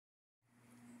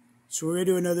So we're going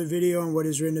to do another video on what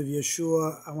is written of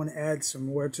Yeshua. I want to add some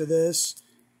more to this.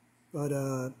 But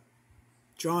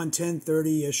John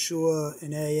 10:30, Yeshua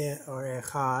and or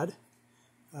Echad.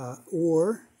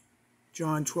 Or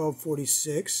John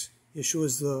 12:46, Yeshua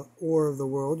is the Or of the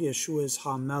world. Yeshua is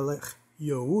HaMelech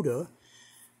Yehuda.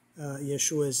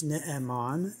 Yeshua is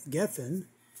Ne'eman Geffen.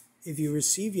 If you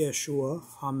receive Yeshua,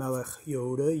 HaMelech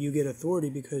Yehuda, you get authority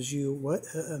because you, what?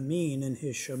 Ha'amin in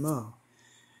his Shema.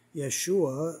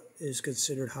 Yeshua is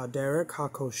considered Haderek,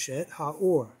 HaKoshet,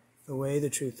 Ha'or, the way, the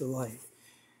truth, the light.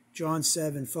 John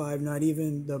 7:5, not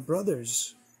even the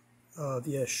brothers of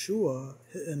Yeshua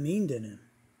ha'amined in him.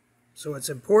 So it's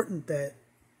important that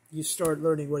you start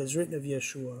learning what is written of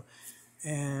Yeshua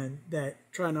and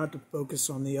that try not to focus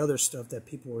on the other stuff that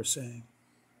people were saying.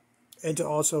 And to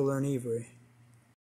also learn Hebrew.